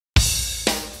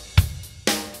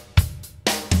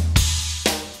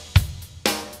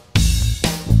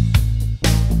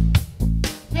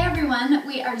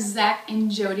are Zach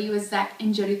and Jody with Zach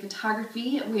and Jody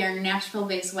Photography. We are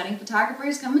Nashville-based wedding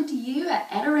photographers coming to you at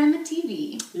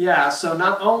AdoramaTV. Yeah, so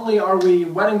not only are we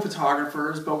wedding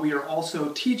photographers, but we are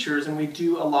also teachers, and we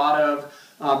do a lot of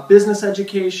business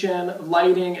education,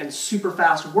 lighting, and super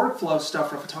fast workflow stuff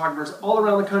for photographers all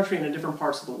around the country and in different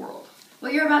parts of the world.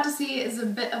 What you're about to see is a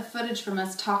bit of footage from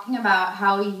us talking about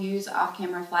how we use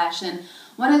off-camera flash, and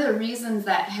one of the reasons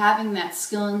that having that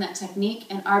skill and that technique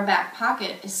in our back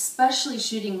pocket, especially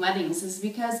shooting weddings, is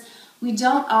because we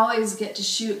don't always get to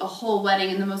shoot a whole wedding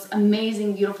in the most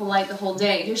amazing, beautiful light the whole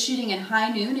day. You're shooting in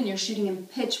high noon and you're shooting in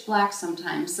pitch black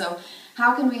sometimes. So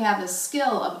how can we have the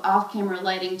skill of off-camera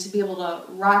lighting to be able to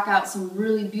rock out some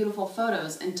really beautiful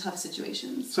photos in tough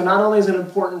situations? So not only is it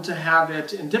important to have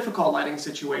it in difficult lighting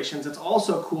situations, it's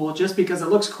also cool just because it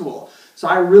looks cool. So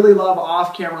I really love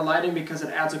off-camera lighting because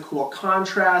it adds a cool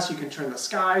contrast. You can turn the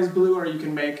skies blue, or you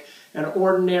can make an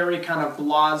ordinary kind of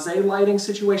blasé lighting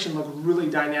situation look really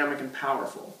dynamic and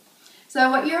powerful. So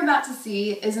what you're about to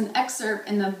see is an excerpt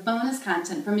in the bonus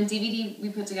content from a DVD we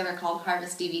put together called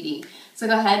Harvest DVD. So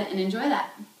go ahead and enjoy that.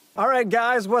 All right,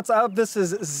 guys, what's up? This is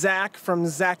Zach from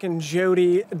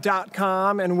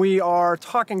zachandjody.com, and we are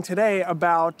talking today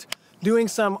about doing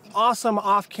some awesome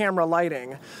off-camera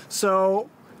lighting. So,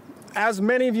 as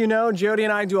many of you know, Jody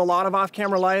and I do a lot of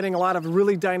off-camera lighting, a lot of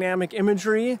really dynamic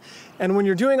imagery. And when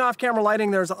you're doing off-camera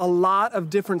lighting, there's a lot of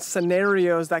different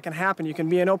scenarios that can happen. You can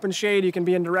be in open shade, you can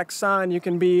be in direct sun, you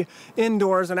can be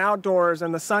indoors and outdoors,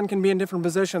 and the sun can be in different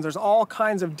positions. There's all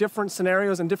kinds of different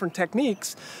scenarios and different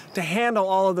techniques to handle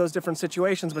all of those different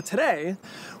situations. But today,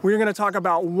 we're going to talk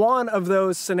about one of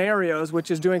those scenarios, which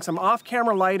is doing some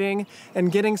off-camera lighting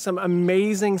and getting some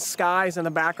amazing skies in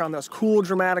the background, those cool,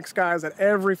 dramatic skies that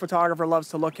every photographer loves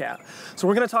to look at. So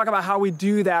we're going to talk about how we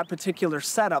do that particular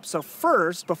setup. So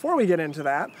first, before we get into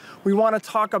that, we want to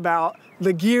talk about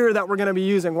the gear that we're going to be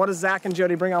using. What does Zach and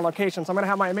Jody bring on location? So I'm going to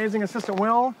have my amazing assistant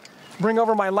Will bring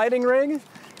over my lighting rig,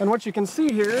 and what you can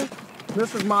see here,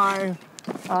 this is my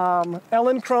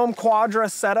Chrome Quadra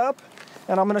setup,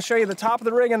 and I'm going to show you the top of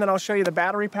the rig, and then I'll show you the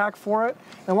battery pack for it.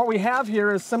 And what we have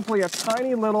here is simply a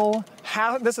tiny little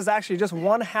this is actually just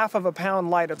 1/2 of a pound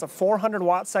light. It's a 400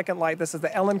 watt second light. This is the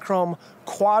Chrome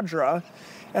Quadra.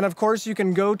 And of course, you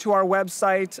can go to our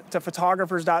website, to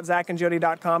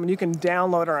photographers.zachandjody.com, and you can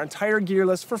download our entire gear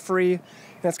list for free.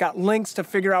 And it's got links to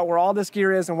figure out where all this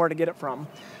gear is and where to get it from.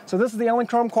 So this is the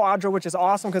Chrome Quadra, which is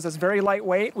awesome because it's very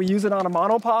lightweight. We use it on a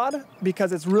monopod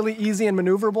because it's really easy and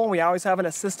maneuverable. We always have an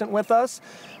assistant with us.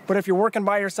 But if you're working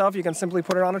by yourself, you can simply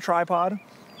put it on a tripod.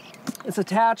 It's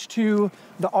attached to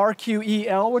the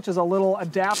RQEL, which is a little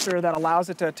adapter that allows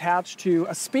it to attach to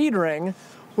a speed ring,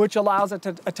 which allows it to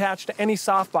attach to any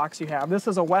softbox you have. This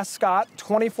is a Westcott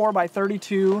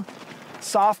 24x32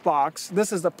 softbox.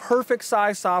 This is the perfect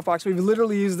size softbox. We've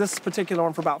literally used this particular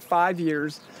one for about 5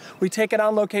 years. We take it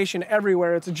on location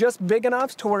everywhere. It's just big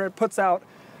enough to where it puts out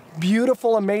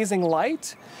beautiful, amazing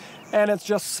light, and it's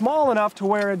just small enough to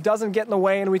where it doesn't get in the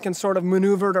way and we can sort of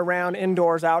maneuver it around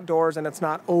indoors, outdoors, and it's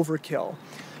not overkill.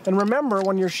 And remember,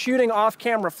 when you're shooting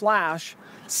off-camera flash,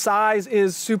 size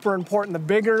is super important. The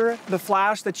bigger the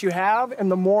flash that you have and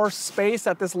the more space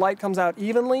that this light comes out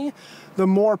evenly, the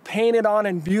more painted on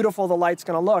and beautiful the light's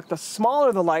gonna look. The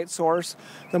smaller the light source,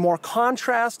 the more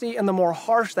contrasty and the more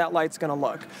harsh that light's gonna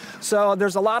look. So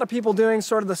there's a lot of people doing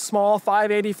sort of the small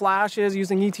 580 flashes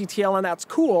using ETTL, and that's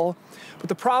cool. But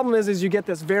the problem is you get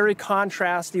this very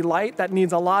contrasty light that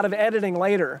needs a lot of editing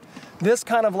later. This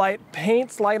kind of light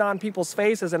paints light on people's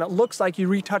faces and it looks like you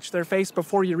retouched their face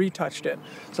before you retouched it.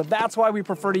 So that's why we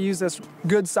prefer to use this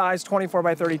good size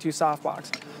 24x32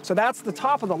 softbox. So that's the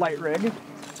top of the light rig.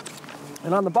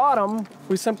 And on the bottom,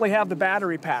 we simply have the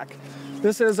battery pack.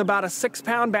 This is about a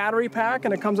 6-pound battery pack,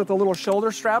 and it comes with a little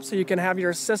shoulder strap so you can have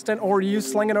your assistant or you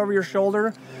sling it over your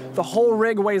shoulder. The whole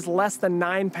rig weighs less than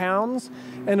 9 pounds,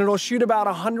 and it'll shoot about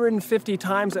 150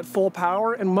 times at full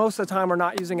power, and most of the time we're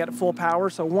not using it at full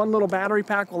power, so one little battery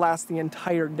pack will last the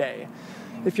entire day.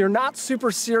 If you're not super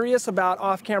serious about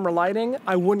off-camera lighting,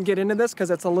 I wouldn't get into this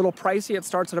because it's a little pricey. It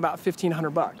starts at about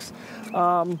 1,500 bucks.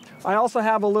 I also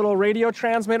have a little radio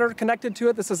transmitter connected to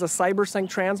it. This is a CyberSync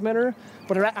transmitter,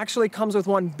 but it actually comes with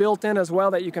one built in as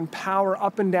well that you can power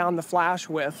up and down the flash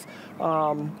with,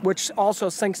 which also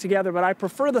syncs together. But I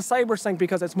prefer the CyberSync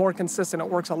because it's more consistent. It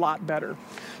works a lot better.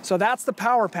 So that's the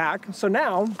power pack. So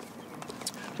now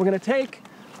we're going to take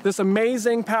this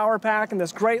amazing power pack and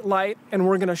this great light, and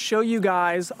we're going to show you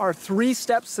guys our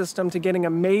 3-step system to getting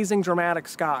amazing dramatic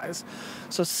skies.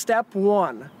 So step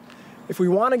 1 If we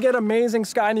want to get amazing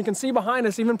sky, and you can see behind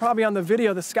us, even probably on the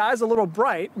video, the sky's a little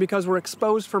bright because we're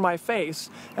exposed for my face.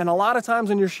 And a lot of times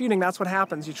when you're shooting, that's what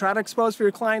happens. You try to expose for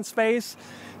your client's face,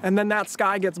 and then that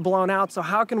sky gets blown out. So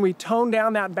how can we tone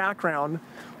down that background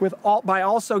by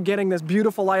also getting this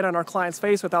beautiful light on our client's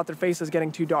face without their faces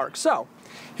getting too dark? So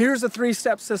here's a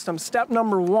 3-step system. Step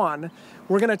number 1,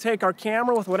 we're gonna take our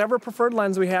camera with whatever preferred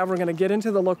lens we have. We're gonna get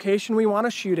into the location we wanna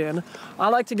shoot in. I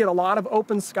like to get a lot of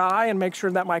open sky and make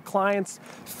sure that my client's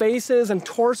faces and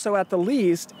torso at the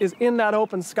least is in that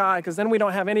open sky, because then we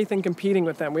don't have anything competing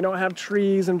with them. We don't have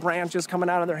trees and branches coming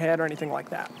out of their head or anything like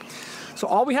that. So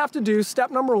all we have to do,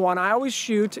 step number 1, I always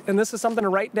shoot, and this is something to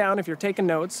write down if you're taking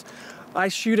notes, I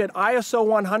shoot at ISO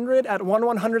 100 at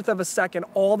 1/100th of a second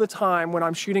all the time when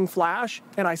I'm shooting flash,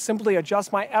 and I simply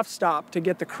adjust my f-stop to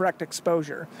get the correct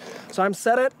exposure. So I'm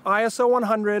set at ISO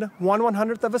 100,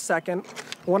 1/100th of a second.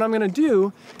 What I'm gonna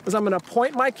do is I'm gonna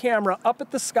point my camera up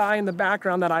at the sky in the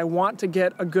background that I want to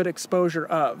get a good exposure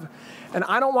of. And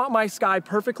I don't want my sky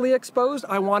perfectly exposed,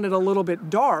 I want it a little bit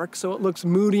dark so it looks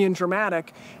moody and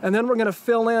dramatic. And then we're gonna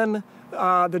fill in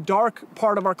the dark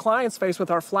part of our client's face with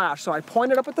our flash. So I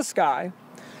point it up at the sky.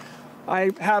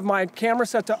 I have my camera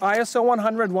set to ISO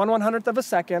 100, 1/100th of a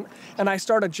second, and I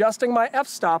start adjusting my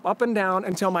f-stop up and down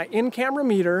until my in-camera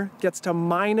meter gets to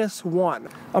 -1.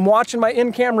 I'm watching my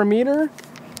in-camera meter,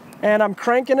 and I'm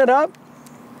cranking it up,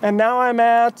 and now I'm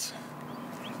at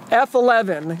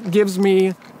F11, gives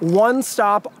me 1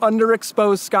 stop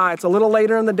underexposed sky. It's a little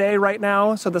later in the day right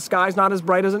now, so the sky's not as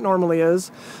bright as it normally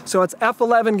is. So it's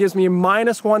F11 gives me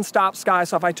 -1 stop sky.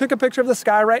 So if I took a picture of the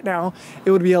sky right now,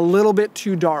 it would be a little bit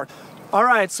too dark. All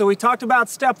right, so we talked about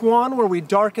step 1 where we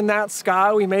darkened that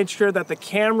sky. We made sure that the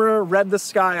camera read the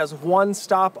sky as 1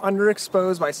 stop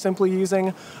underexposed by simply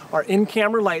using our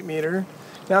in-camera light meter.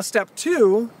 Now step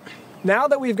 2, now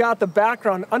that we've got the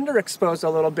background underexposed a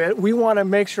little bit, we want to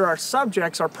make sure our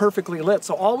subjects are perfectly lit.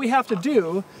 So all we have to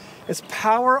do is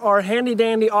power our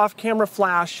handy-dandy off-camera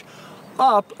flash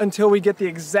up until we get the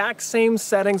exact same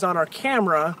settings on our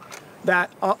camera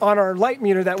on our light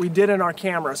meter that we did in our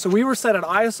camera. So we were set at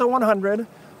ISO 100,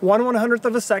 1/100th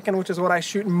of a second, which is what I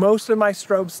shoot most of my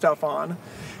strobe stuff on.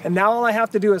 And now all I have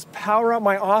to do is power up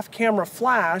my off-camera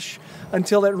flash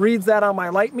until it reads that on my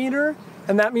light meter,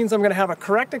 and that means I'm gonna have a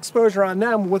correct exposure on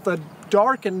them with a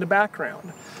darkened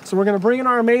background. So we're gonna bring in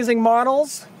our amazing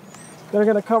models. They're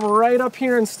gonna come right up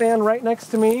here and stand right next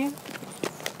to me.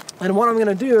 And what I'm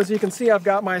gonna do is, you can see I've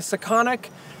got my Sekonic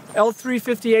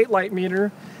L358 light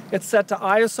meter. It's set to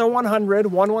ISO 100,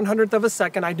 1/100th of a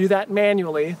second. I do that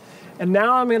manually. And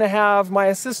now I'm gonna have my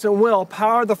assistant Will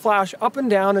power the flash up and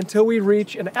down until we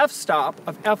reach an f-stop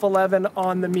of F11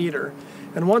 on the meter.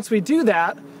 And once we do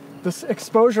that, the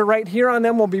exposure right here on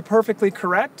them will be perfectly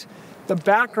correct. The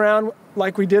background,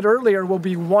 like we did earlier, will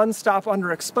be 1 stop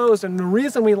underexposed. And the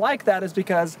reason we like that is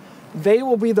because they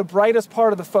will be the brightest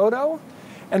part of the photo,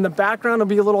 and the background will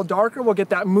be a little darker. We'll get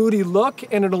that moody look,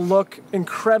 and it'll look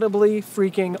incredibly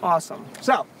freaking awesome.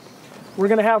 So we're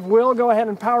gonna have Will go ahead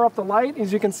and power up the light.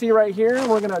 As you can see right here,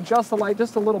 we're gonna adjust the light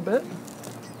just a little bit,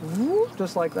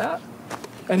 just like that.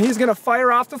 And he's gonna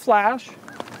fire off the flash.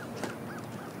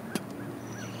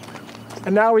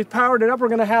 And now we've powered it up, we're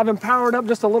gonna have him powered up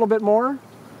just a little bit more.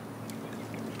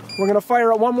 We're gonna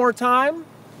fire it one more time.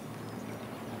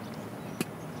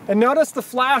 And notice the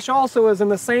flash also is in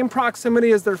the same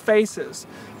proximity as their faces.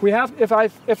 If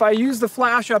I use the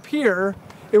flash up here,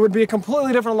 it would be a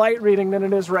completely different light reading than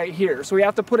it is right here. So we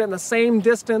have to put it in the same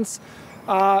distance.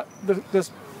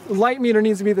 This light meter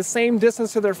needs to be the same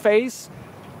distance to their face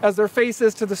as their face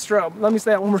is to the strobe. Let me say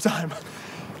that one more time.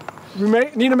 We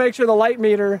need to make sure the light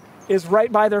meter is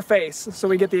right by their face, so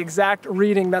we get the exact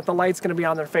reading that the light's gonna be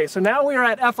on their face. So now we are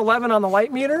at F11 on the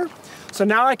light meter. So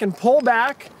now I can pull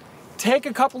back, take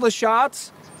a couple of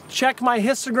shots, check my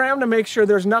histogram to make sure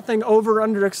there's nothing over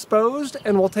underexposed,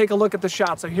 and we'll take a look at the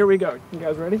shot. So here we go. You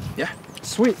guys ready? Yeah.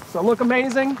 Sweet. So look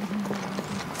amazing.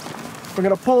 We're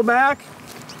gonna pull back.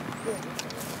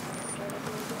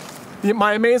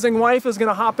 My amazing wife is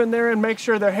gonna hop in there and make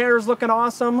sure their hair is looking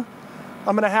awesome.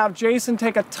 I'm gonna have Jason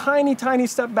take a tiny, tiny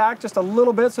step back, just a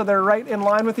little bit, so they're right in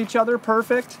line with each other.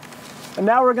 Perfect. And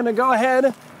now we're gonna go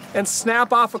ahead and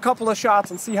snap off a couple of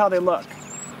shots and see how they look.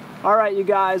 All right, you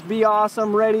guys, be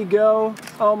awesome, ready, go.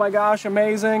 Oh my gosh,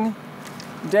 amazing.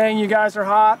 Dang, you guys are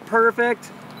hot,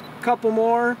 perfect. Couple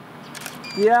more.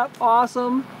 Yep,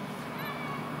 awesome.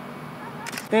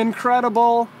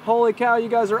 Incredible. Holy cow, you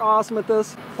guys are awesome at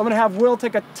this. I'm gonna have Will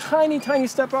take a tiny, tiny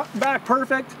step back,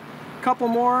 perfect. Couple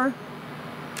more.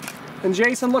 And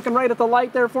Jason looking right at the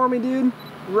light there for me, dude.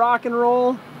 Rock and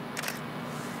roll.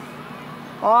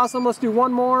 Awesome, let's do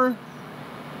one more.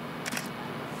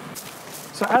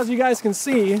 So as you guys can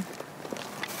see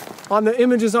on the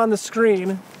images on the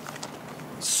screen,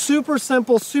 super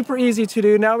simple, super easy to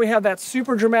do. Now we have that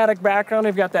super dramatic background.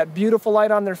 We've got that beautiful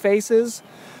light on their faces.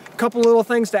 A couple little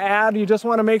things to add. You just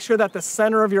want to make sure that the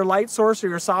center of your light source or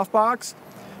your softbox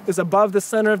is above the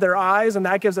center of their eyes, and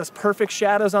that gives us perfect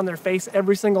shadows on their face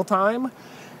every single time.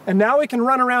 And now we can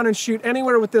run around and shoot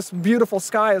anywhere with this beautiful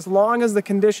sky as long as the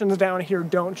conditions down here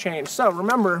don't change. So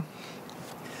remember,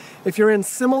 if you're in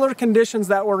similar conditions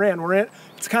that we're in,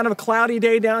 it's kind of a cloudy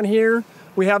day down here.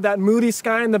 We have that moody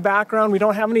sky in the background. We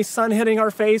don't have any sun hitting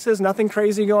our faces, nothing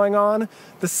crazy going on.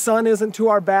 The sun isn't to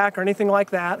our back or anything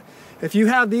like that. If you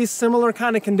have these similar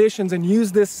kind of conditions and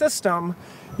use this system,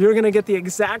 you're gonna get the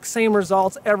exact same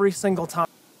results every single time.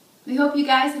 We hope you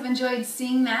guys have enjoyed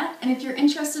seeing that, and if you're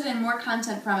interested in more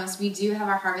content from us, we do have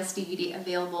our Harvest DVD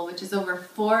available, which is over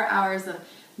 4 hours of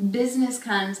business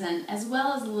content, as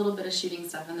well as a little bit of shooting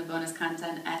stuff in the bonus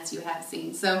content as you have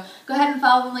seen. So go ahead and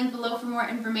follow the link below for more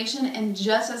information, and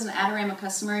just as an Adorama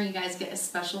customer, you guys get a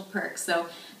special perk. So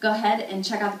go ahead and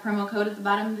check out the promo code at the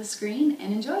bottom of the screen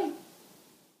and enjoy.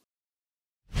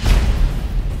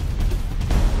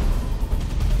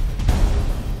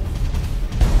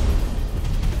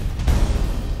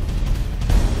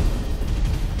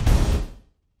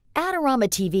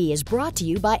 AdoramaTV is brought to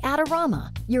you by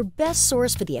Adorama, your best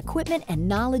source for the equipment and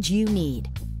knowledge you need.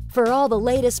 For all the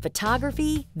latest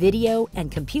photography, video,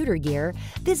 and computer gear,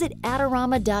 visit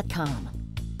Adorama.com.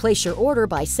 Place your order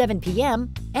by 7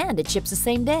 p.m. and it ships the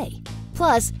same day.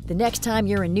 Plus, the next time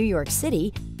you're in New York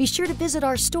City, be sure to visit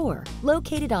our store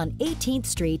located on 18th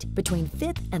Street between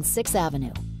 5th and 6th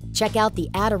Avenue. Check out the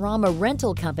Adorama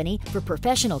Rental Company for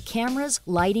professional cameras,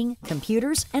 lighting,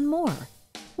 computers, and more.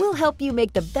 We'll help you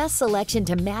make the best selection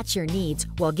to match your needs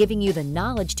while giving you the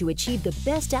knowledge to achieve the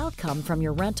best outcome from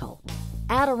your rental.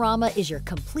 Adorama is your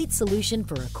complete solution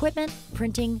for equipment,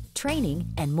 printing, training,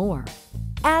 and more.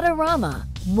 Adorama,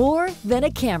 more than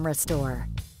a camera store.